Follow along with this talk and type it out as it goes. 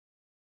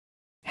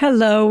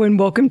Hello, and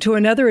welcome to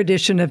another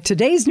edition of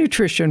Today's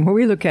Nutrition, where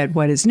we look at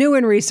what is new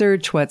in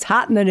research, what's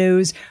hot in the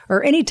news,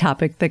 or any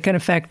topic that can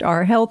affect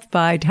our health,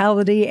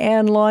 vitality,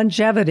 and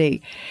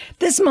longevity.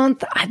 This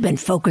month, I've been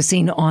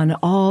focusing on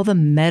all the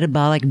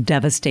metabolic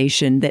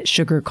devastation that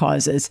sugar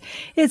causes.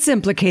 It's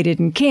implicated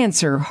in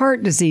cancer,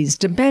 heart disease,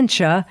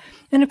 dementia,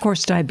 and of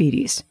course,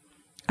 diabetes.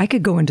 I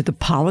could go into the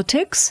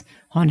politics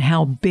on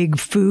how big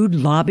food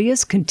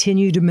lobbyists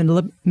continue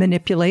to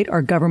manipulate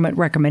our government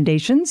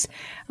recommendations.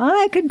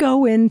 I could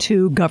go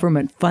into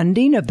government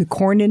funding of the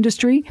corn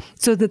industry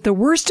so that the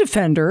worst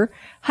offender,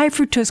 high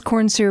fructose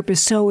corn syrup,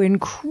 is so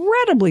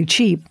incredibly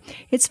cheap,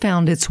 it's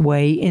found its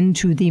way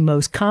into the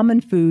most common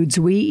foods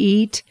we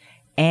eat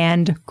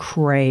and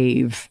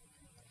crave.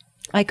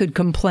 I could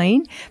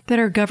complain that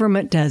our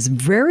government does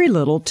very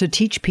little to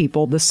teach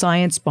people the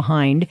science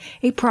behind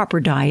a proper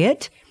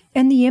diet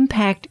and the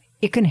impact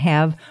it can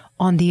have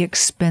on the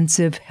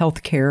expensive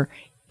health care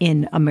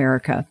in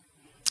America.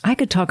 I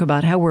could talk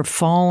about how we're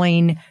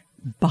falling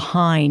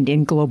behind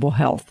in global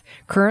health.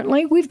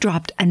 Currently, we've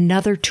dropped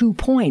another 2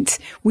 points.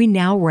 We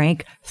now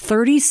rank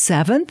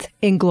 37th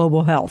in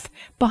global health,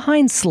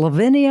 behind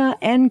Slovenia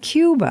and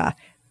Cuba.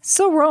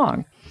 So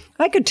wrong.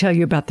 I could tell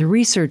you about the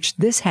research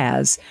this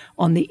has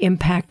on the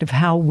impact of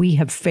how we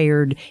have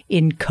fared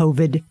in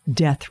COVID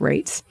death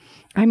rates.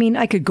 I mean,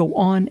 I could go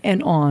on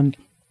and on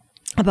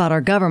about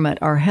our government,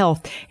 our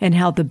health, and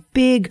how the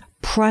big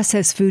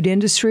processed food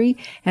industry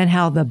and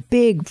how the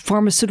big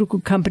pharmaceutical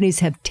companies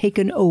have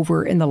taken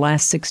over in the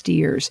last 60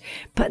 years.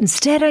 But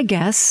instead, I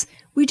guess,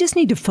 we just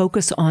need to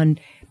focus on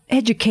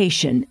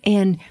education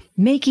and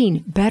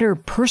making better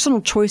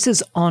personal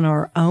choices on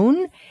our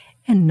own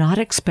and not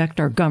expect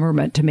our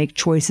government to make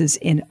choices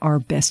in our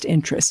best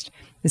interest.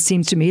 It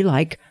seems to me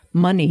like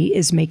money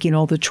is making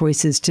all the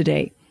choices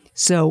today.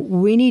 So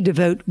we need to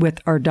vote with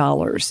our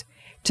dollars.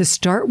 To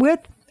start with,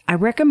 I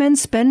recommend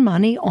spend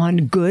money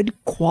on good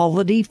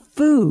quality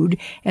food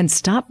and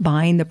stop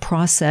buying the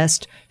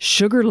processed,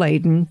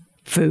 sugar-laden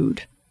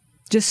food.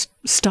 Just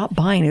stop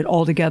buying it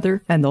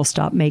altogether and they'll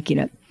stop making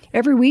it.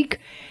 Every week,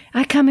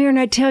 I come here and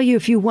I tell you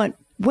if you want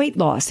weight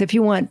loss, if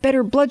you want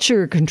better blood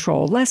sugar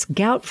control, less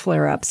gout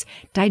flare-ups,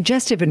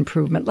 digestive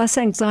improvement, less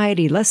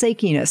anxiety, less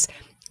achiness,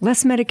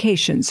 less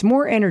medications,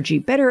 more energy,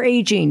 better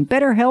aging,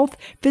 better health,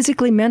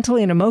 physically,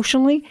 mentally, and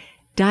emotionally,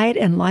 diet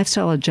and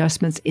lifestyle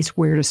adjustments is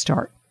where to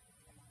start.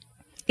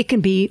 It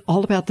can be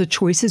all about the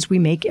choices we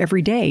make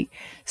every day.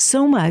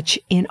 So much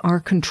in our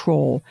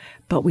control,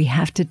 but we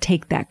have to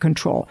take that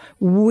control.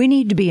 We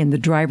need to be in the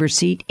driver's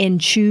seat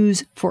and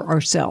choose for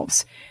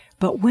ourselves.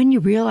 But when you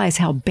realize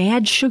how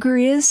bad sugar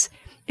is,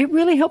 it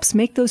really helps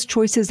make those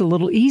choices a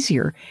little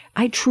easier.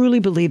 I truly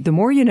believe the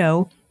more you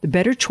know, the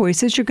better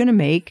choices you're going to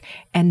make,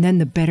 and then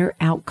the better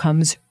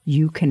outcomes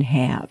you can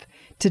have.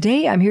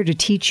 Today, I'm here to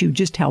teach you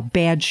just how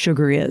bad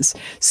sugar is,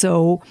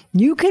 so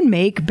you can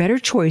make better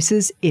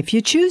choices if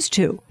you choose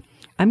to.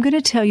 I'm going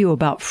to tell you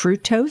about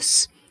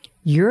fructose,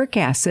 uric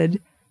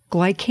acid,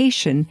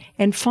 glycation,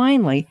 and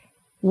finally,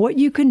 what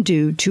you can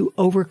do to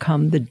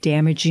overcome the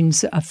damaging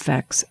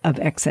effects of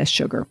excess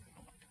sugar.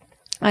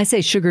 I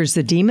say sugar is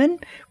the demon.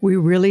 We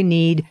really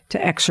need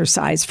to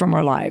exercise from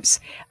our lives.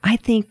 I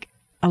think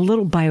a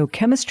little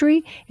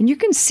biochemistry, and you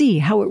can see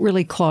how it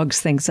really clogs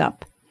things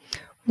up.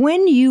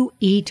 When you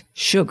eat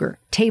sugar,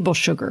 table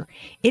sugar,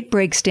 it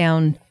breaks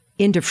down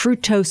into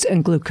fructose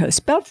and glucose,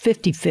 about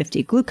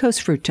 50-50,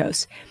 glucose,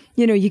 fructose.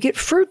 You know, you get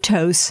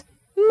fructose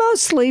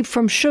mostly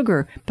from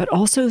sugar, but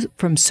also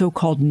from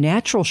so-called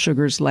natural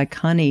sugars like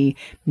honey,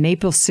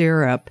 maple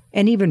syrup,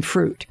 and even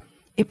fruit.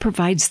 It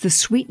provides the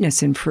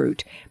sweetness in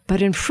fruit.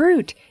 But in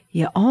fruit,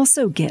 you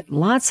also get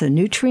lots of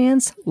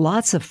nutrients,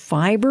 lots of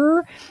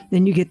fiber.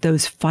 Then you get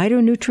those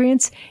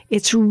phytonutrients.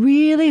 It's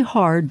really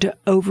hard to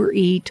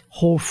overeat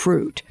whole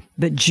fruit.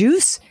 But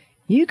juice,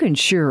 you can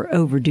sure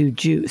overdo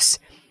juice.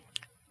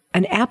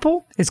 An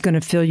apple is going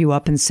to fill you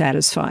up and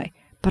satisfy.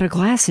 But a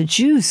glass of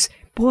juice,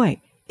 boy,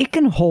 it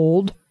can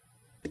hold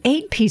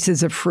 8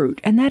 pieces of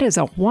fruit. And that is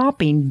a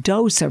whopping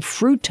dose of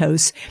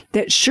fructose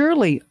that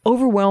surely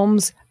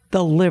overwhelms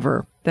the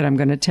liver that I'm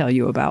going to tell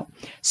you about.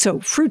 So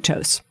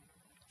fructose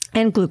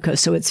and glucose.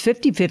 So it's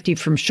 50-50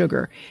 from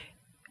sugar.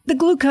 The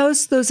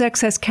glucose, those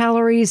excess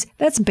calories,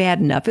 that's bad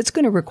enough. It's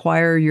going to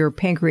require your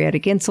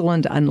pancreatic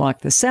insulin to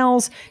unlock the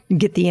cells and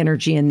get the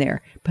energy in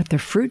there. But the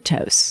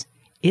fructose,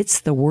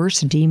 it's the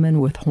worst demon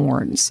with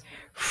horns.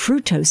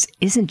 Fructose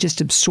isn't just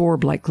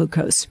absorbed like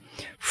glucose.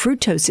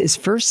 Fructose is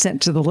first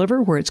sent to the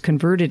liver where it's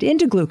converted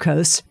into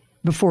glucose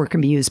before it can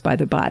be used by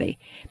the body.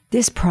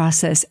 This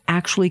process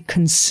actually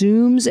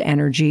consumes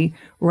energy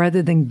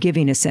rather than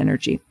giving us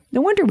energy. No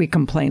wonder we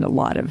complain a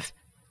lot of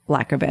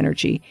lack of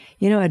energy.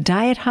 You know, a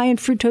diet high in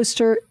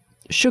fructose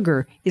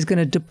sugar is going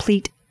to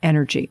deplete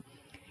energy.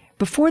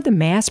 Before the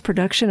mass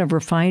production of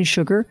refined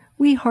sugar,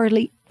 we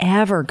hardly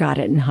ever got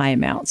it in high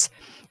amounts.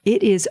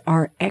 It is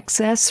our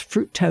excess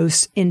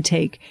fructose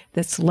intake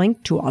that's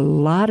linked to a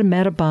lot of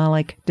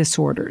metabolic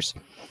disorders.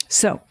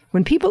 So,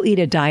 when people eat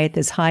a diet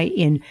that's high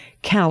in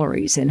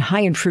calories and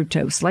high in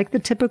fructose, like the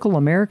typical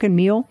American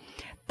meal,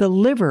 the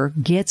liver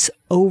gets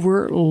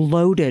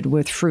overloaded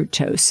with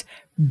fructose,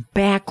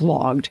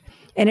 backlogged,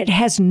 and it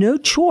has no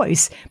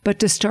choice but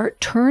to start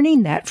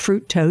turning that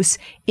fructose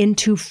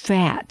into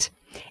fat.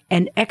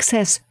 And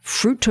excess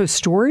fructose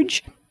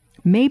storage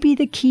may be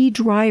the key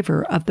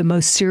driver of the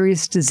most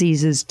serious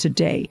diseases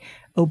today: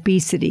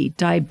 obesity,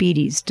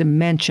 diabetes,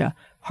 dementia,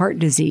 heart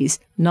disease,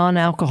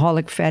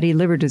 non-alcoholic fatty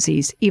liver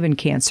disease, even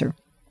cancer.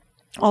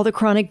 All the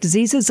chronic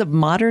diseases of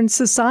modern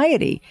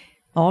society,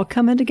 all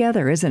coming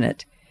together, isn't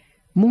it?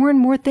 More and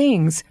more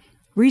things,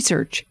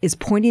 research is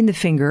pointing the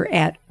finger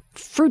at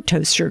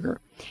fructose sugar,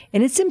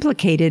 and it's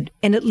implicated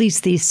in at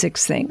least these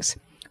 6 things: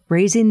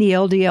 raising the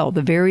LDL,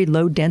 the very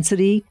low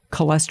density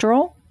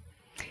cholesterol,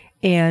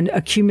 and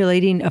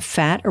accumulating of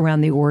fat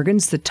around the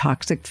organs, the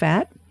toxic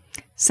fat.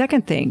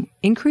 Second thing,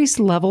 increased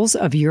levels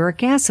of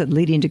uric acid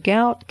leading to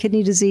gout,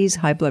 kidney disease,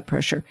 high blood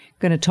pressure.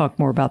 Going to talk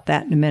more about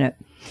that in a minute.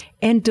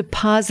 And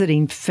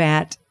depositing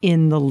fat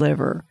in the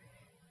liver,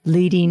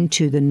 leading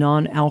to the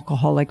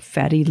non-alcoholic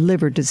fatty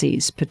liver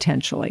disease,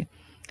 potentially.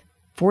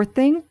 Fourth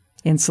thing,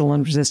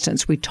 insulin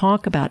resistance. We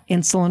talk about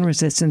insulin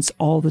resistance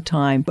all the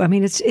time. I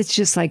mean, it's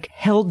just like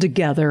held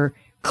together,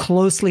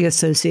 closely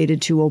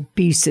associated to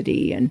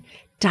obesity and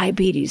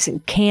diabetes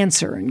and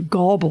cancer and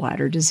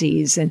gallbladder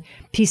disease and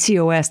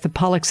PCOS, the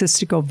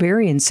polycystic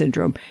ovarian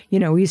syndrome. You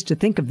know, we used to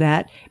think of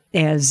that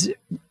as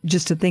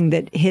just a thing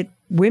that hit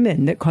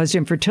women that caused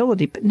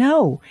infertility. But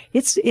no,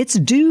 it's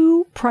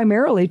due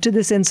primarily to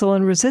this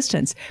insulin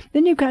resistance.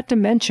 Then you've got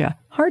dementia,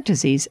 heart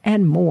disease,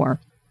 and more.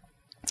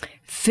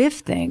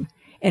 Fifth thing,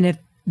 and if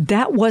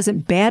that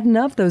wasn't bad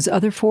enough, those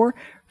other 4,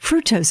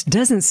 fructose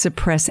doesn't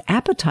suppress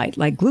appetite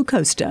like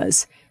glucose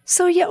does,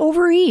 so you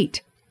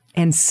overeat.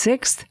 And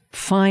sixth,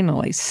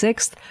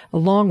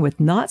 along with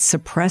not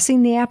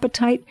suppressing the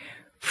appetite,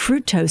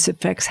 fructose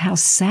affects how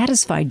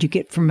satisfied you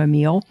get from a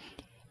meal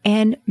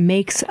and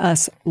makes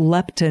us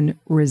leptin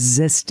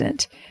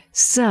resistant.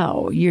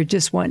 So you're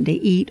just wanting to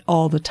eat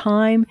all the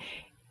time,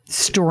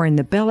 storing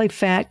the belly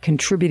fat,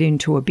 contributing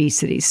to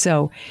obesity.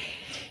 So,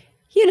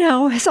 you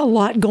know, there's a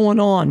lot going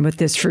on with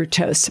this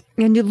fructose.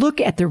 And you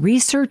look at the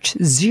research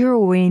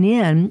zeroing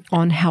in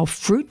on how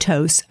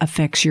fructose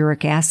affects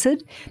uric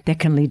acid that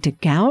can lead to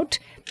gout,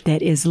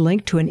 that is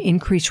linked to an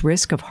increased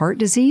risk of heart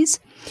disease.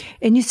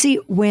 And you see,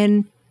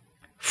 when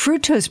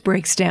fructose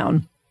breaks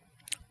down,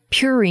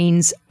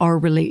 purines are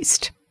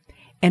released.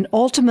 And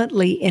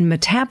ultimately, in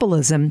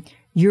metabolism,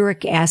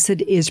 uric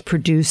acid is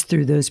produced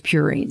through those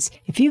purines.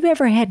 If you've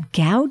ever had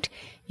gout,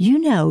 you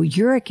know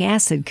uric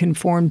acid can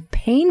form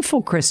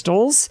painful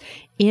crystals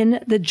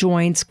in the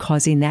joints,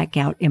 causing that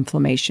gout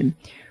inflammation.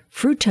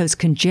 Fructose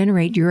can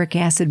generate uric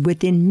acid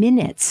within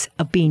minutes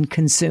of being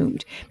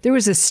consumed. There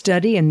was a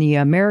study in the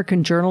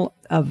American Journal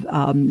of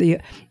the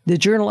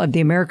Journal of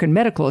the American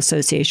Medical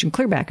Association,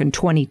 clear back in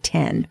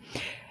 2010.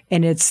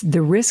 And it's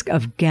the risk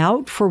of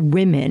gout for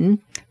women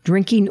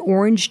drinking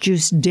orange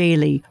juice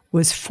daily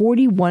was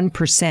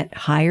 41%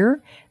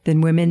 higher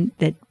than women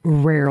that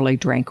rarely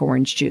drank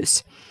orange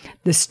juice.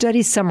 The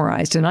study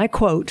summarized, and I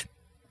quote,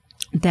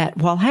 that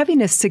while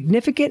having a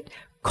significant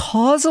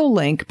causal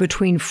link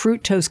between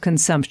fructose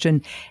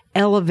consumption,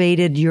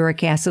 elevated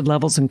uric acid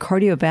levels, and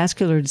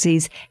cardiovascular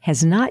disease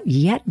has not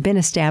yet been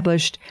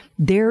established,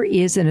 there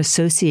is an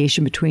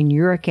association between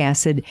uric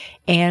acid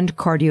and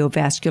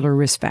cardiovascular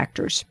risk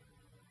factors.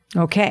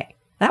 Okay,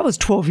 that was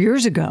 12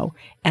 years ago,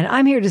 and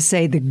I'm here to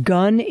say the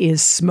gun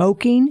is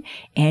smoking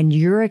and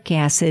uric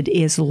acid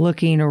is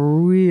looking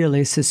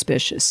really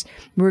suspicious.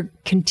 We're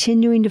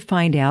continuing to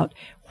find out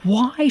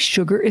why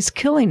sugar is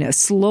killing us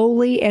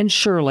slowly and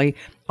surely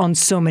on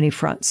so many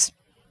fronts.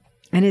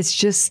 And it's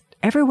just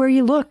everywhere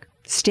you look.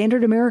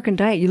 Standard American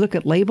diet, you look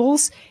at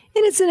labels,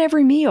 and it's in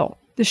every meal.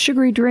 The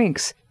sugary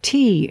drinks,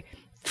 tea,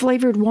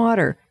 flavored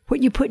water,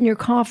 what you put in your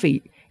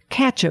coffee,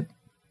 ketchup,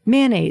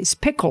 mayonnaise,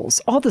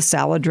 pickles, all the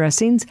salad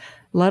dressings,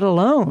 let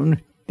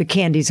alone the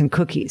candies and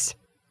cookies.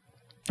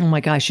 Oh my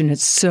gosh, and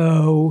it's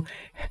so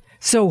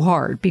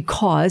hard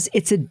because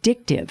it's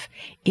addictive.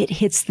 It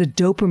hits the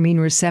dopamine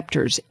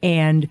receptors,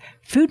 and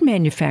food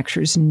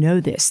manufacturers know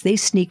this. They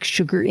sneak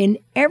sugar in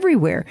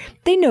everywhere.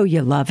 They know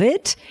you love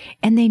it,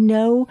 and they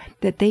know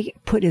that they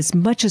put as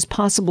much as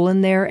possible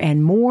in there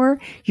and more.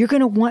 You're going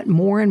to want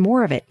more and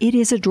more of it. It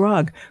is a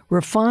drug,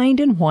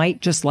 refined and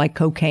white, just like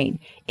cocaine.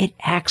 It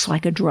acts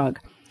like a drug.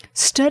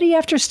 Study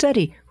after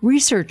study,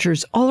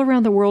 researchers all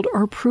around the world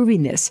are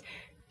proving this.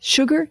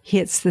 Sugar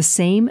hits the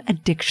same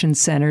addiction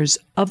centers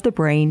of the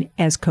brain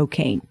as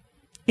cocaine.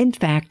 In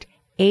fact,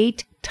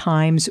 8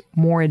 times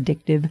more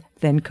addictive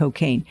than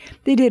cocaine.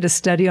 They did a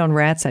study on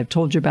rats I've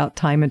told you about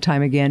time and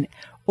time again.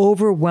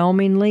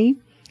 Overwhelmingly,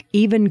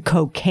 even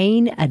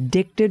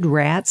cocaine-addicted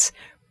rats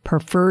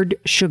preferred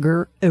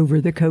sugar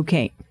over the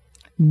cocaine.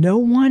 No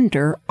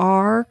wonder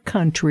our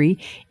country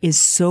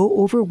is so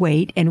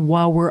overweight, and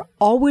while we're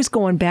always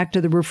going back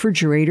to the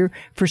refrigerator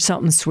for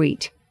something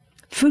sweet,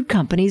 food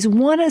companies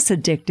want us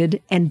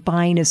addicted and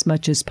buying as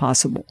much as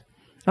possible.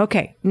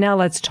 Okay, now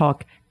let's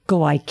talk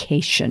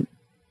glycation.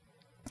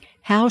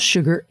 How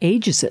sugar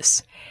ages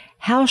us.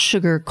 how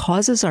sugar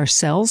causes our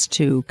cells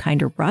to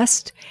kind of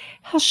rust,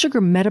 how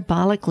sugar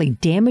metabolically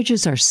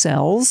damages our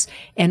cells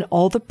and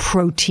all the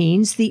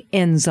proteins, the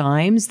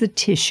enzymes, the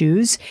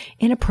tissues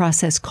in a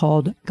process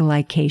called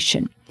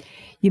glycation.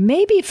 You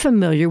may be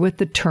familiar with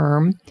the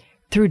term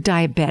through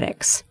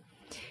diabetics.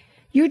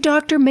 Your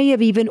doctor may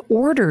have even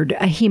ordered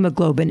a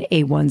hemoglobin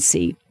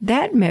A1C.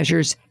 That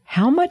measures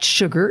how much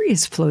sugar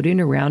is floating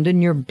around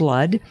in your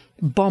blood,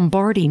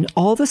 bombarding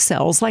all the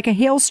cells like a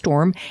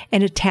hailstorm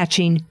and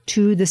attaching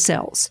to the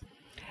cells.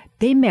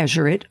 They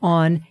measure it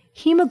on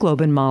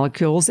hemoglobin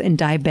molecules in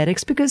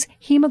diabetics because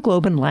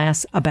hemoglobin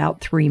lasts about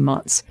 3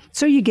 months.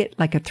 So you get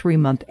like a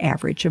 3-month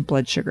average of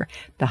blood sugar.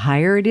 The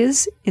higher it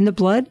is in the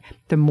blood,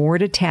 the more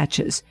it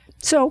attaches.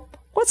 So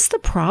what's the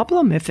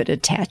problem if it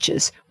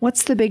attaches?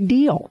 What's the big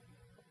deal?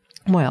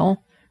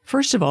 Well,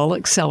 first of all, it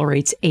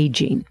accelerates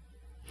aging.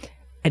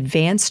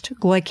 Advanced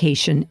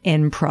glycation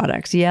end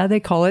products. Yeah, they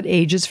call it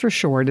AGES for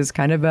short. It's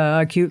kind of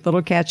a cute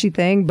little catchy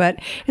thing, but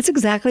it's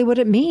exactly what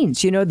it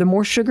means. You know, the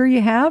more sugar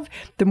you have,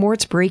 the more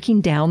it's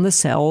breaking down the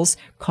cells,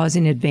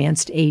 causing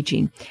advanced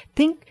aging.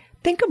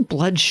 Think of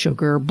blood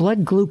sugar,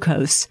 blood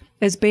glucose,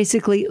 as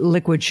basically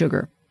liquid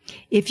sugar.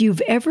 If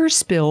you've ever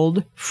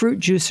spilled fruit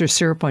juice or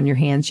syrup on your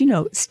hands, you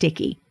know,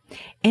 sticky.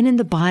 And in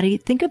the body,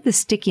 think of the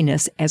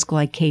stickiness as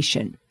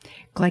glycation.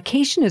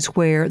 Glycation is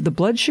where the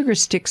blood sugar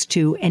sticks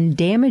to and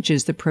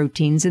damages the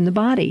proteins in the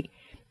body.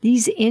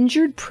 These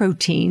injured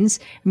proteins,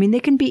 I mean, they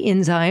can be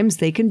enzymes,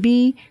 they can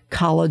be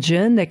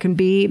collagen, they can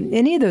be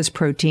any of those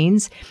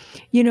proteins.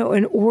 You know,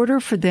 in order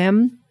for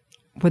them,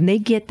 when they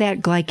get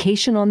that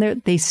glycation on there,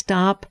 they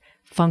stop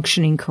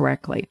functioning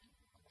correctly.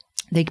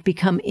 They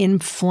become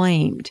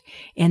inflamed.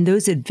 And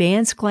those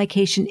advanced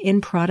glycation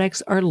end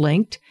products are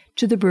linked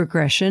to the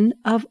progression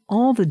of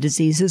all the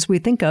diseases we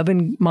think of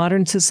in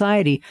modern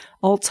society: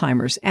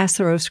 Alzheimer's,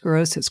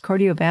 atherosclerosis,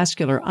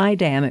 cardiovascular, eye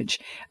damage,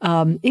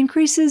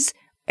 increases.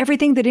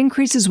 Everything that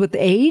increases with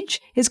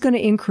age is going to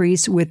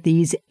increase with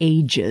these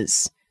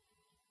AGES.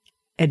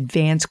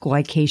 Advanced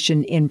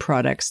glycation end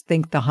products.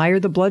 Think the higher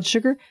the blood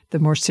sugar, the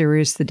more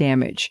serious the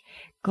damage.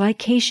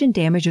 Glycation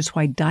damage is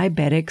why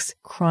diabetics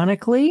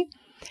chronically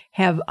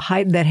have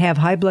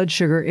high blood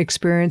sugar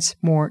experience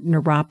more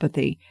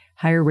neuropathy,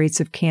 higher rates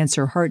of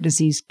cancer, heart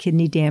disease,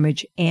 kidney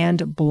damage,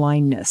 and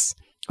blindness.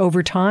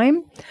 Over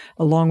time,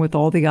 along with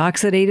all the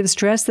oxidative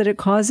stress that it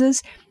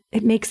causes,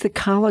 it makes the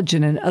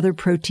collagen and other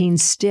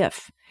proteins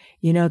stiff.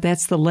 You know,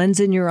 that's the lens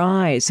in your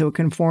eye, so it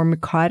can form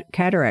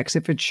cataracts.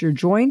 If it's your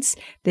joints,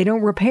 they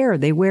don't repair,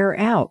 they wear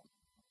out.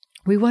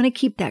 We want to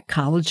keep that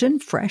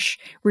collagen fresh,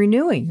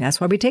 renewing.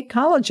 That's why we take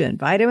collagen,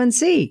 vitamin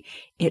C.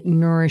 It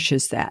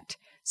nourishes that.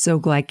 So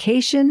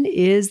glycation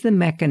is the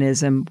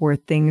mechanism where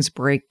things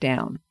break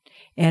down.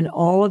 And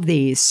all of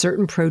these,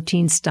 certain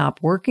proteins stop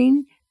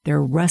working,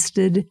 they're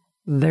rusted,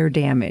 they're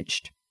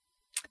damaged.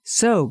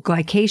 So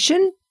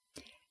glycation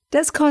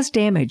does cause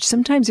damage,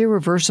 sometimes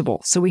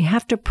irreversible, so we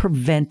have to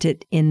prevent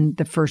it in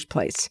the first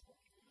place.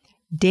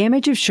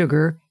 Damage of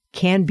sugar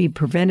can be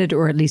prevented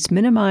or at least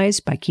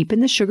minimized by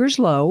keeping the sugars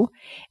low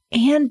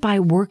and by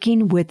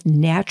working with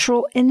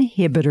natural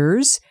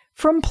inhibitors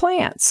from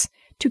plants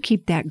to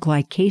keep that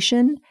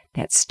glycation,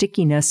 that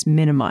stickiness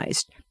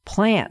minimized.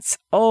 Plants,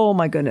 oh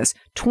my goodness,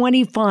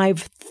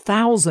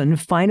 25,000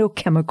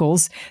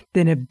 phytochemicals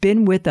that have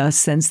been with us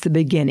since the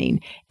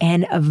beginning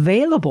and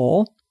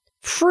available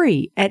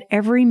free at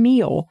every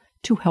meal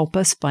to help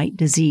us fight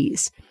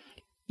disease.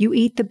 You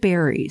eat the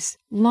berries,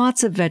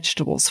 lots of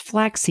vegetables,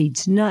 flax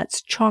seeds,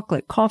 nuts,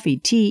 chocolate, coffee,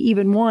 tea,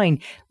 even wine,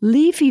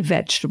 leafy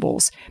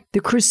vegetables,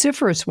 the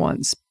cruciferous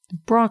ones,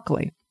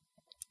 broccoli,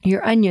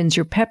 your onions,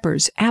 your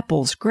peppers,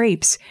 apples,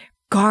 grapes,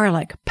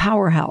 garlic,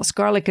 powerhouse.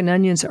 Garlic and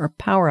onions are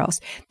powerhouse.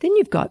 Then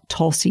you've got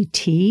Tulsi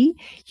tea.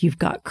 You've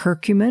got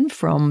curcumin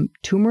from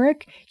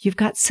turmeric. You've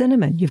got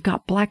cinnamon. You've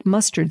got black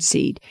mustard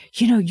seed.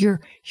 You know, your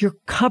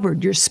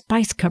cupboard, your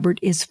spice cupboard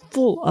is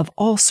full of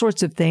all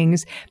sorts of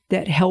things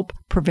that help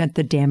prevent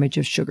the damage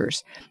of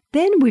sugars.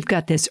 Then we've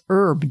got this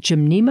herb,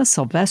 Gymnema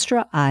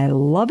sylvestre. I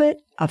love it.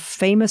 A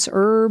famous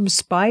herb,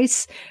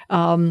 spice,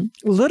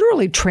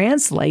 literally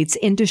translates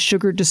into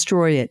sugar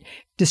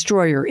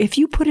destroyer. If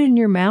you put it in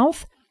your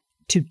mouth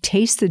to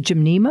taste the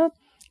Gymnema,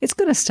 it's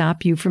going to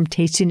stop you from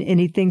tasting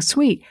anything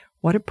sweet.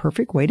 What a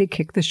perfect way to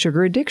kick the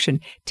sugar addiction.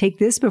 Take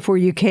this before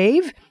you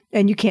cave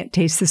and you can't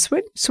taste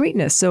the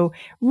sweetness. So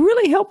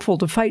really helpful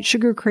to fight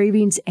sugar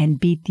cravings and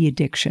beat the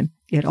addiction.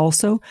 It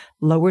also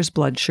lowers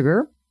blood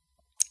sugar,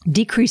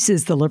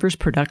 decreases the liver's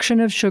production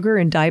of sugar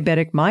in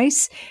diabetic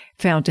mice,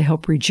 found to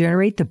help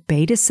regenerate the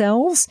beta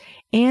cells.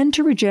 And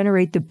to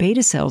regenerate the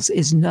beta cells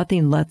is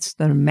nothing less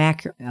than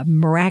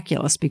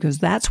miraculous, because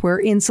that's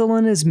where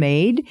insulin is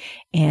made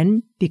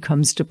and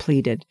becomes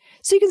depleted.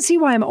 So you can see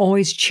why I'm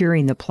always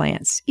cheering the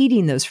plants,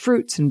 eating those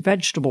fruits and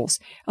vegetables.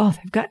 Oh,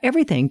 they've got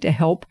everything to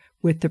help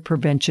with the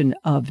prevention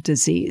of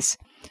disease.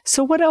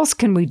 So what else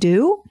can we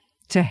do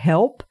to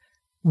help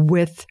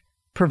with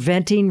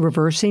preventing,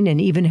 reversing, and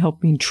even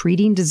helping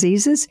treating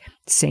diseases?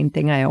 Same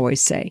thing I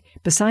always say.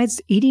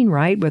 Besides eating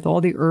right with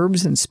all the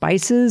herbs and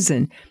spices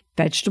and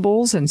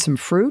vegetables and some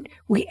fruit.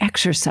 We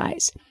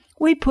exercise.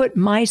 We put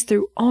mice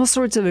through all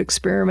sorts of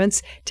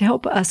experiments to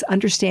help us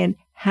understand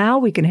how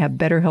we can have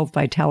better health,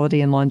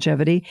 vitality, and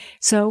longevity.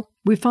 So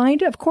we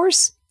find, of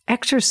course,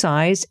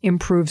 exercise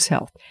improves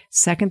health.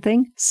 Second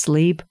thing,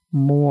 sleep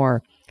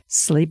more.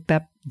 Sleep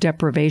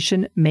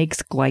deprivation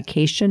makes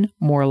glycation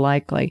more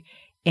likely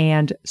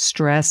and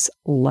stress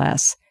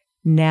less.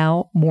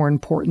 Now, more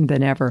important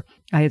than ever,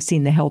 I have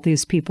seen the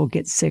healthiest people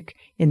get sick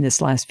in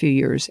this last few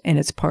years, and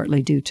it's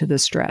partly due to the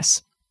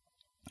stress.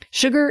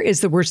 Sugar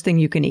is the worst thing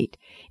you can eat.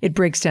 It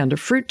breaks down to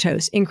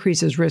fructose,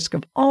 increases risk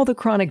of all the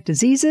chronic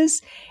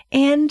diseases,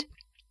 and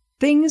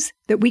things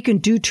that we can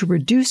do to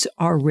reduce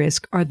our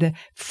risk are the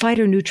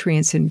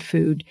phytonutrients in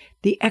food,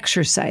 the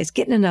exercise,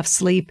 getting enough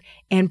sleep,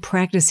 and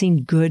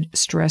practicing good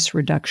stress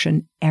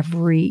reduction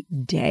every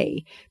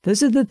day.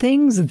 Those are the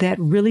things that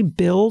really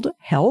build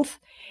health,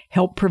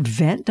 help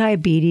prevent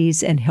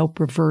diabetes, and help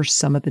reverse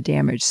some of the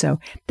damage. So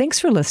thanks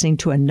for listening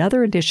to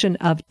another edition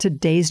of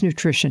Today's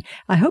Nutrition.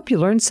 I hope you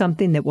learned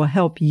something that will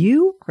help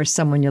you or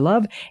someone you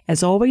love.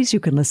 As always, you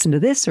can listen to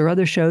this or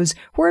other shows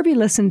wherever you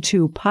listen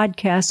to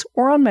podcasts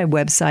or on my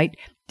website,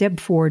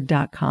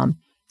 debford.com.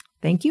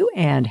 Thank you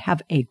and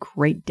have a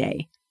great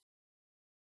day.